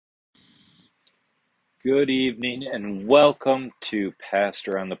Good evening and welcome to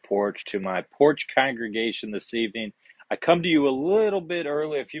Pastor on the Porch, to my porch congregation this evening. I come to you a little bit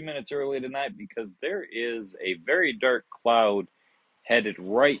early, a few minutes early tonight, because there is a very dark cloud headed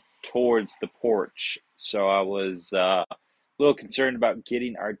right towards the porch. So I was a little concerned about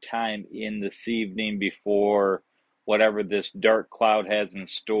getting our time in this evening before whatever this dark cloud has in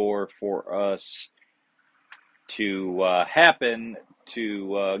store for us to happen,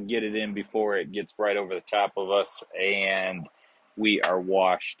 to get it in before it gets right over the top of us and we are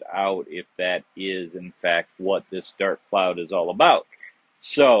washed out, if that is in fact what this dark cloud is all about.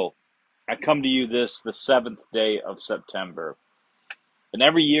 So I come to you the 7th day of September, and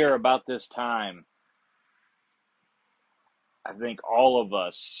every year about this time I think all of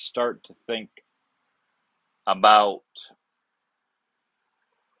us start to think about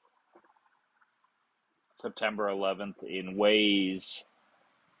September 11th in ways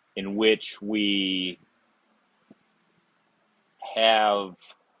in which we have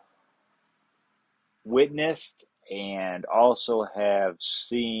witnessed and also have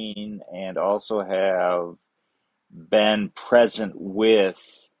seen and also have been present with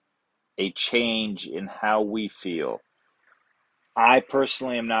a change in how we feel. I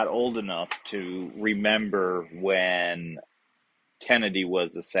personally am not old enough to remember when Kennedy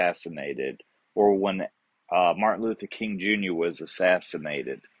was assassinated or when Martin Luther King Jr. was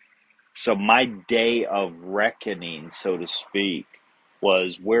assassinated. So my day of reckoning, so to speak,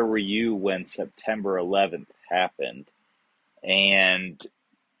 was, where were you when September 11th happened? And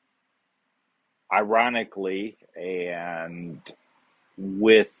ironically, and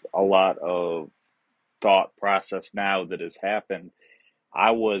with a lot of thought process now that has happened,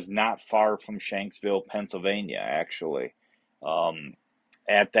 I was not far from Shanksville, Pennsylvania, actually. Um,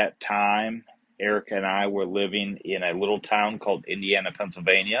 at that time, Erica and I were living in a little town called Indiana,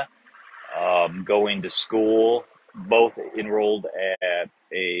 Pennsylvania, going to school, both enrolled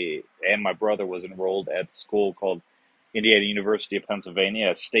and my brother was enrolled at a school called Indiana University of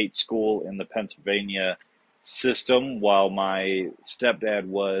Pennsylvania, a state school in the Pennsylvania system, while my stepdad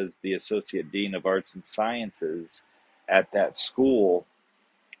was the Associate Dean of Arts and Sciences at that school.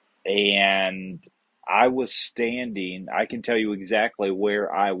 And I was standing, I can tell you exactly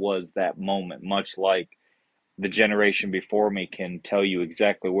where I was that moment, much like the generation before me can tell you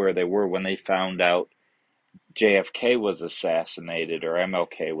exactly where they were when they found out JFK was assassinated or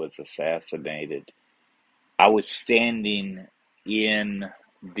MLK was assassinated. I was standing in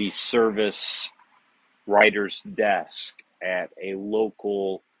the service writer's desk at a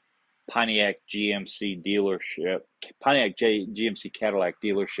local Pontiac GMC dealership, GMC Cadillac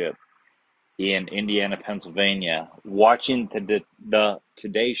dealership in Indiana, Pennsylvania, watching the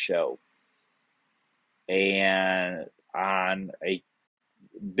Today Show, and on a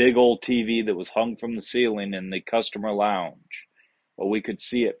big old TV that was hung from the ceiling in the customer lounge. Well, we could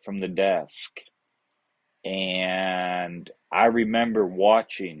see it from the desk. And I remember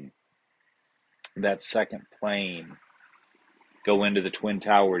watching that second plane go into the Twin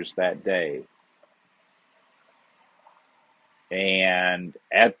Towers that day. And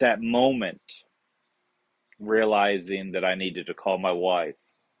at that moment, realizing that I needed to call my wife,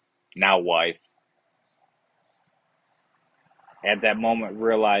 now wife, at that moment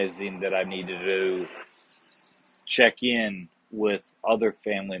realizing that I needed to check in with other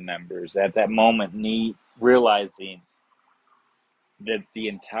family members, at that moment realizing that the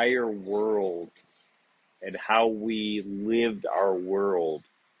entire world and how we lived our world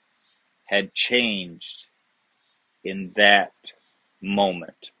had changed in that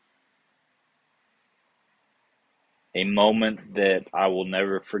moment. A moment that I will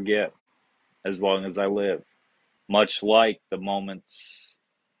never forget as long as I live. Much like the moments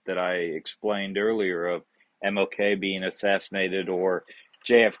that I explained earlier of MLK being assassinated or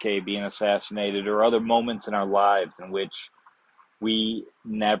JFK being assassinated, or other moments in our lives in which we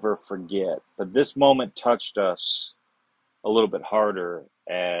never forget. But this moment touched us a little bit harder,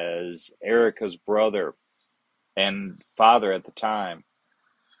 as Erica's brother and father at the time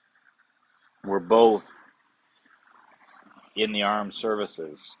were both in the armed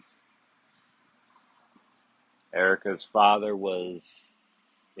services. Erica's father was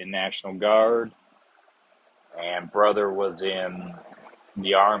in National Guard, and brother was in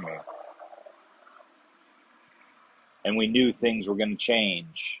the Army. And we knew things were going to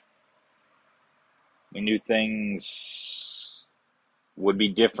change. We knew things would be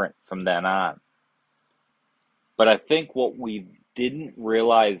different from then on. But I think what we didn't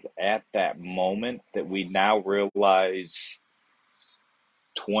realize at that moment, that we now realize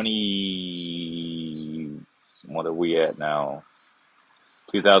 20, what are we at now?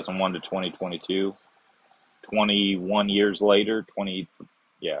 2001 to 2022. 21 years later,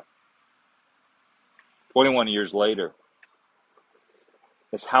 21 years later,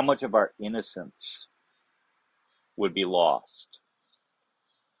 is how much of our innocence would be lost.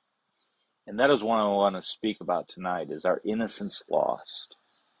 And that is what I want to speak about tonight, is our innocence lost.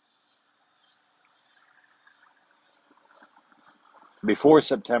 Before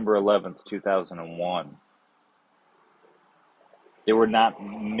September 11th, 2001, there were not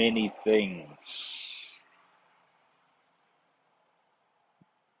many things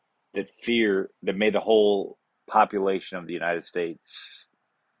that made the whole population of the United States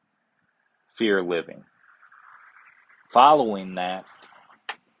fear living. Following that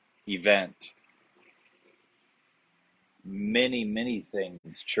event, many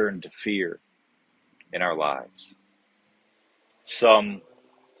things turned to fear in our lives. Some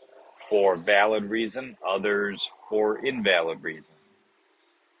for valid reason, others for invalid reason.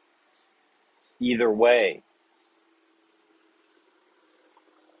 Either way,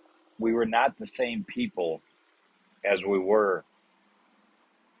 we were not the same people as we were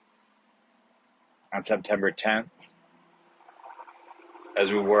on September 10th,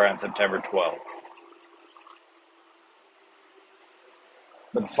 as we were on September 12th.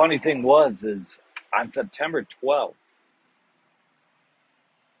 But the funny thing is on September 12th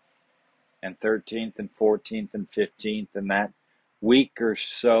and 13th and 14th and 15th and that week or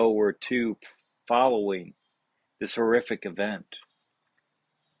so or two following this horrific event,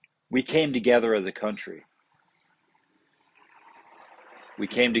 we came together as a country. We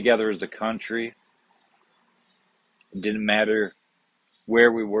came together as a country. It didn't matter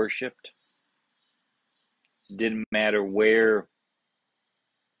where we worshiped. It didn't matter where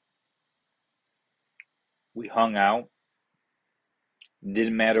we hung out. It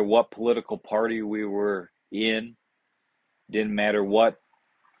didn't matter what political party we were in. It didn't matter what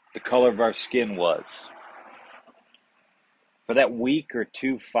the color of our skin was. For that week or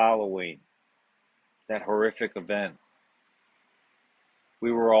two following that horrific event,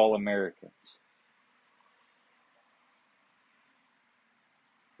 we were all Americans.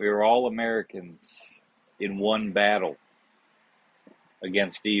 We were all Americans in one battle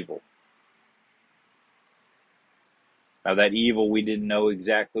against evil. Now that evil, we didn't know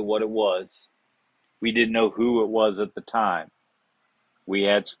exactly what it was. We didn't know who it was at the time. We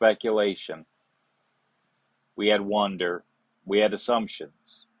had speculation. We had wonder. We had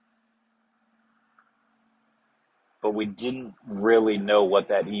assumptions. But we didn't really know what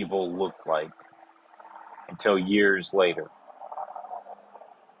that evil looked like until years later.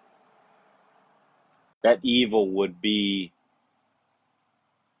 That evil would be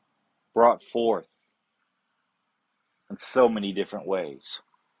brought forth in so many different ways.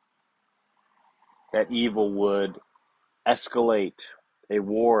 That evil would escalate a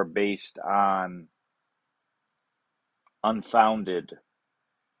war based on unfounded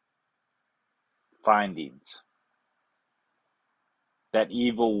findings. That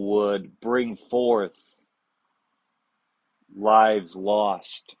evil would bring forth lives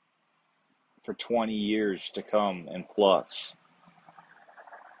lost for 20 years to come and plus.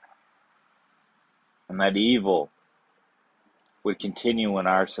 And that evil would continue in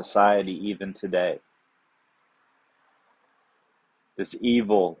our society even today. This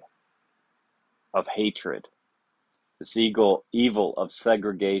evil of hatred, this evil of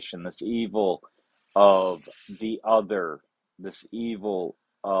segregation, this evil of the other, this evil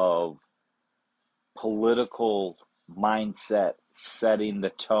of political mindset setting the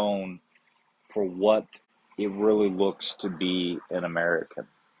tone for what it really looks to be an American.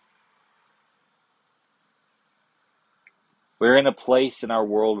 We're in a place in our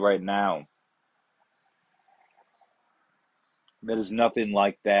world right now that is nothing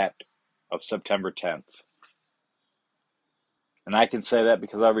like that of September 10th. And I can say that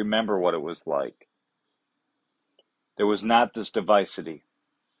because I remember what it was like. There was not this diversity.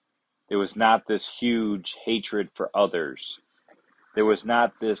 There was not this huge hatred for others. There was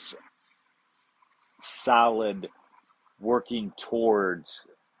not this solid working towards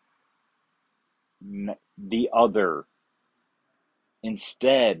the other.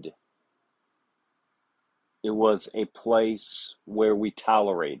 Instead, it was a place where we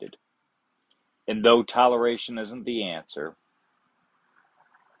tolerated. And though toleration isn't the answer,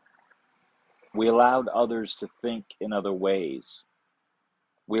 we allowed others to think in other ways.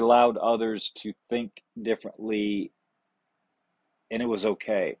 We allowed others to think differently, and it was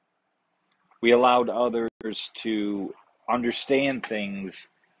okay. We allowed others to understand things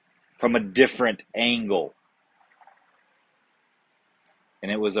from a different angle,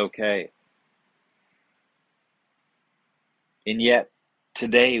 and it was okay. And yet,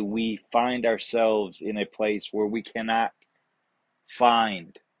 Today we find ourselves in a place where we cannot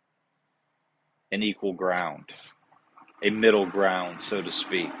find an equal ground, a middle ground, so to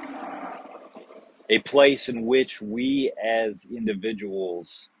speak, a place in which we as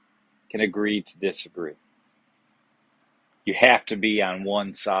individuals can agree to disagree. You have to be on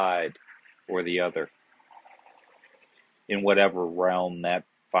one side or the other in whatever realm that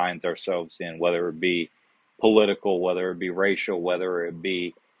finds ourselves in, whether it be political, whether it be racial, whether it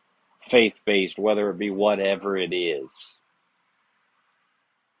be faith-based, whether it be whatever it is.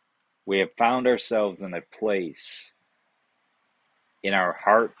 We have found ourselves in a place in our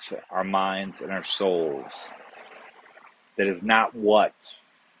hearts, our minds, and our souls that is not what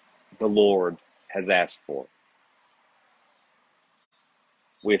the Lord has asked for.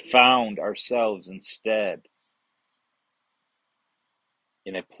 We've found ourselves instead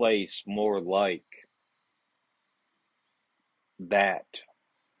in a place more like that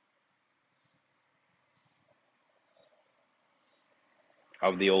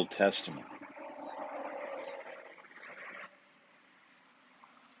of the Old Testament,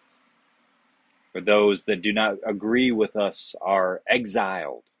 where those that do not agree with us are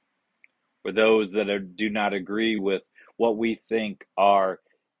exiled, where those that do not agree with what we think are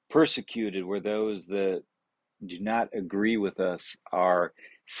persecuted, where those that do not agree with us are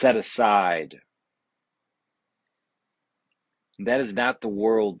set aside. That is not the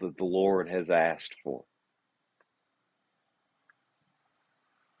world that the Lord has asked for.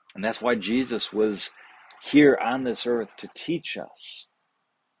 And that's why Jesus was here on this earth to teach us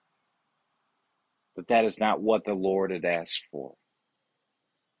that that is not what the Lord had asked for.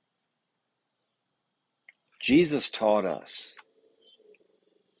 Jesus taught us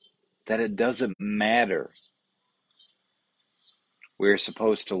that it doesn't matter. We're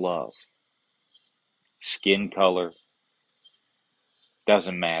supposed to love. Skin color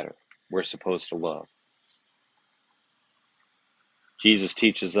doesn't matter. We're supposed to love. Jesus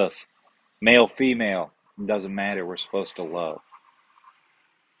teaches us male, female doesn't matter. We're supposed to love.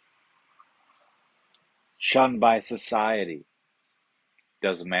 Shunned by society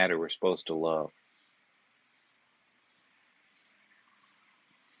doesn't matter. We're supposed to love.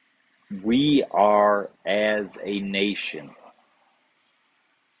 We are, as a nation,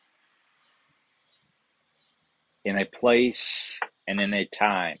 in a place and in a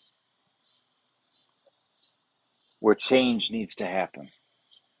time where change needs to happen.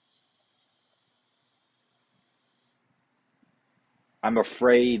 I'm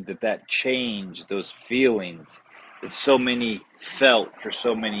afraid that that change, those feelings that so many felt for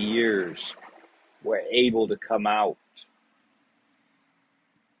so many years, were able to come out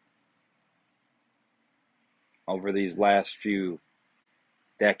over these last few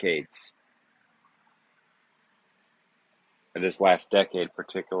decades, or this last decade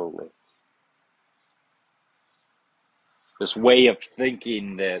particularly. This way of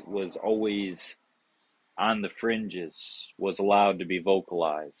thinking that was always on the fringes was allowed to be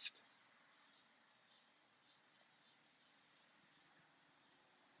vocalized.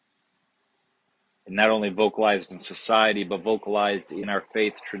 And not only vocalized in society, but vocalized in our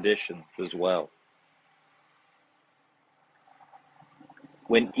faith traditions as well.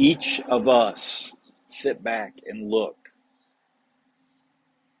 When each of us sit back and look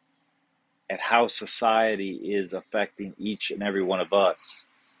at how society is affecting each and every one of us,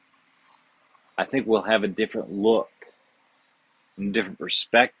 I think we'll have a different look and a different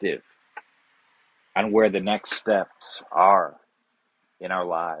perspective on where the next steps are in our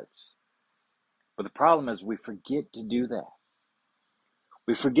lives. But the problem is we forget to do that.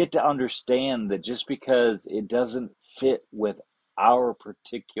 We forget to understand that just because it doesn't fit with our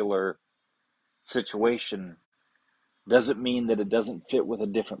particular situation doesn't mean that it doesn't fit with a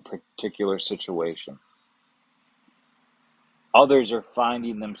different particular situation. Others are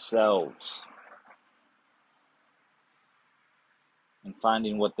finding themselves and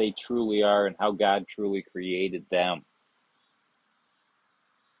finding what they truly are and how God truly created them.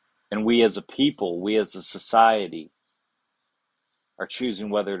 And we as a people, we as a society, are choosing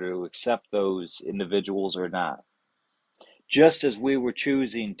whether to accept those individuals or not. Just as we were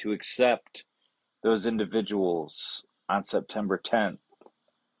choosing to accept those individuals on September 10th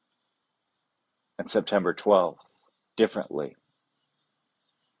and September 12th differently.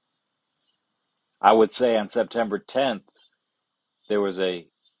 I would say on September 10th, there was a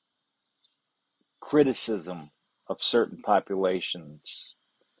criticism of certain populations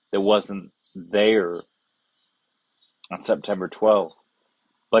that wasn't there on September 12th.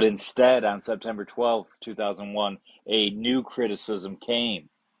 But instead, on September 12th, 2001, a new criticism came.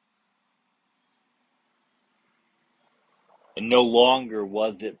 And no longer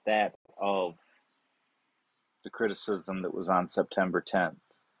was it that of the criticism that was on September 10th.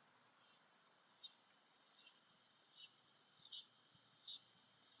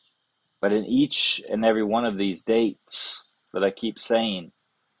 But in each and every one of these dates that I keep saying,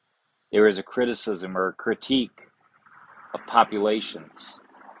 there is a criticism or a critique of populations.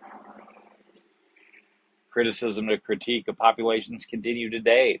 Criticism and critique of populations continue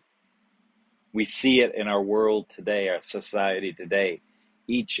today. We see it in our world today, our society today.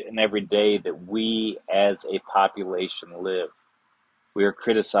 Each and every day that we as a population live, we are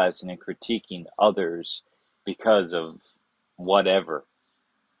criticizing and critiquing others because of whatever.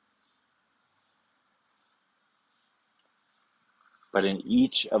 But in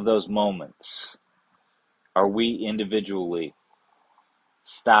each of those moments, are we individually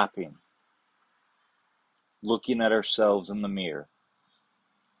stopping, looking at ourselves in the mirror,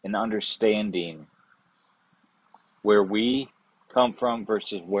 and understanding where we come from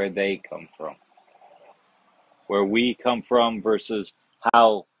versus where they come from? Where we come from versus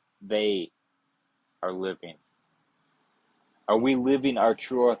how they are living? Are we living our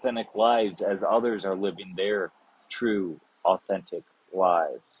true, authentic lives as others are living their true, authentic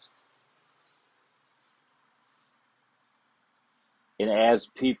lives? And as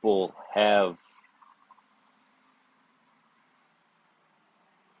people have,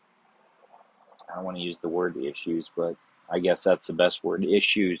 I don't want to use the word issues, but I guess that's the best word,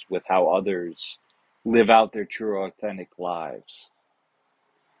 issues with how others live out their true, authentic lives.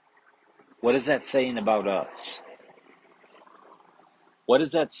 What is that saying about us? What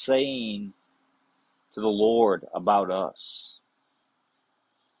is that saying to the Lord about us?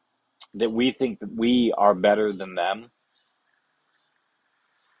 That we think that we are better than them?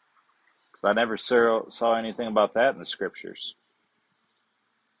 Because I never saw anything about that in the scriptures.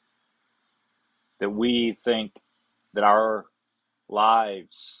 That we think that our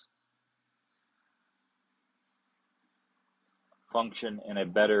lives function in a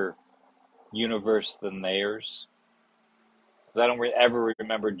better universe than theirs. Because I don't ever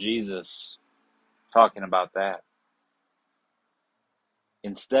remember Jesus talking about that.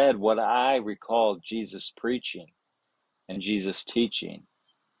 Instead, what I recall Jesus preaching and Jesus teaching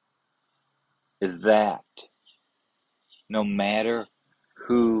is that no matter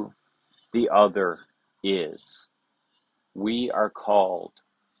who the other is, we are called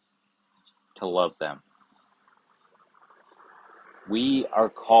to love them. We are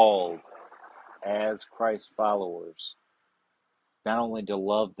called as Christ followers not only to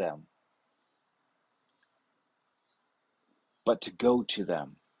love them, but to go to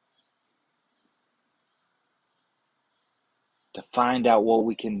them, to find out what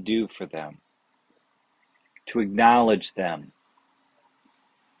we can do for them, to acknowledge them,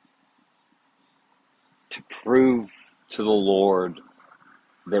 to prove to the Lord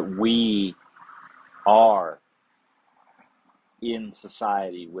that we are in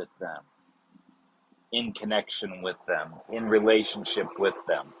society with them, in connection with them, in relationship with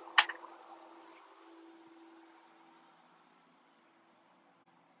them.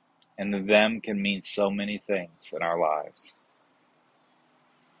 And the them can mean so many things in our lives.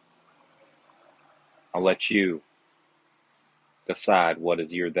 I'll let you decide what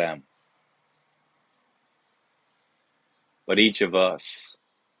is your them. But each of us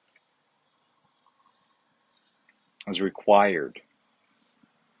is required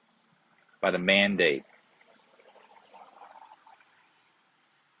by the mandate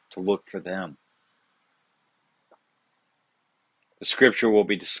to look for them. The scripture we'll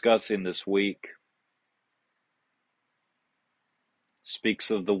be discussing this week speaks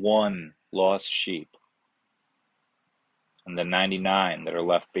of the one lost sheep and the 99 that are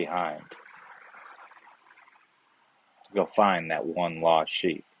left behind. Go find that one lost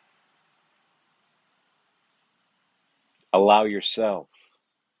sheep. Allow yourself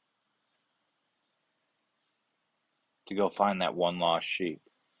to go find that one lost sheep.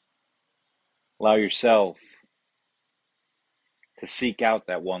 Allow yourself to seek out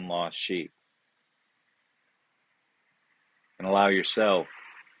that one lost sheep. And allow yourself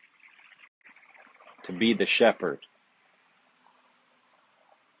to be the shepherd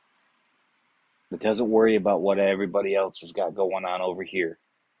that doesn't worry about what everybody else has got going on over here,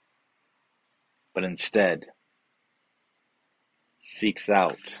 but instead seeks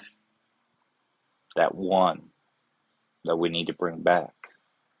out that one that we need to bring back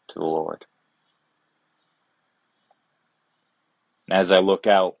to the Lord. And as I look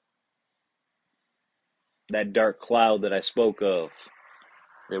out, that dark cloud that I spoke of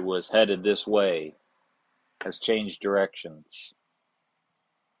that was headed this way has changed directions.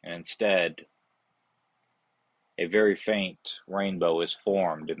 And instead, a very faint rainbow is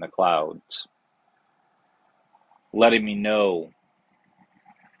formed in the clouds, letting me know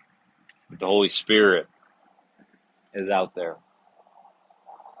that the Holy Spirit is out there.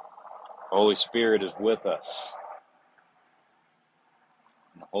 The Holy Spirit is with us.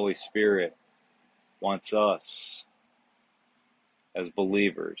 And the Holy Spirit wants us as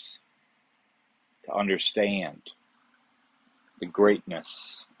believers to understand the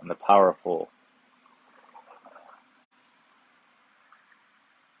greatness and the powerful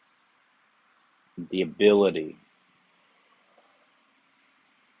the ability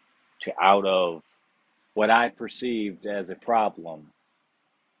to, out of what I perceived as a problem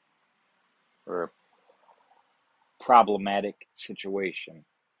or a problematic situation,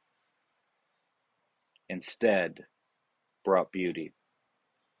 instead brought beauty.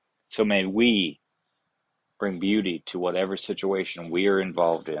 So may we bring beauty to whatever situation we are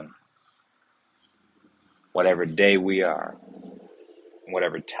involved in, whatever day we are,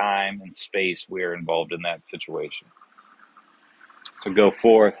 whatever time and space we are involved in that situation. So go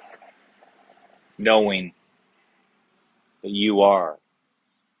forth knowing that you are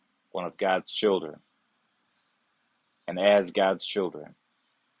one of God's children. And as God's children,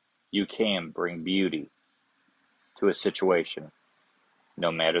 you can bring beauty to a situation,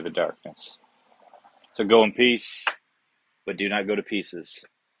 no matter the darkness. So go in peace, but do not go to pieces.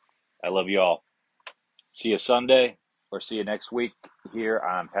 I love you all. See you Sunday, or see you next week here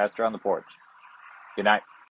on Pastor on the Porch. Good night.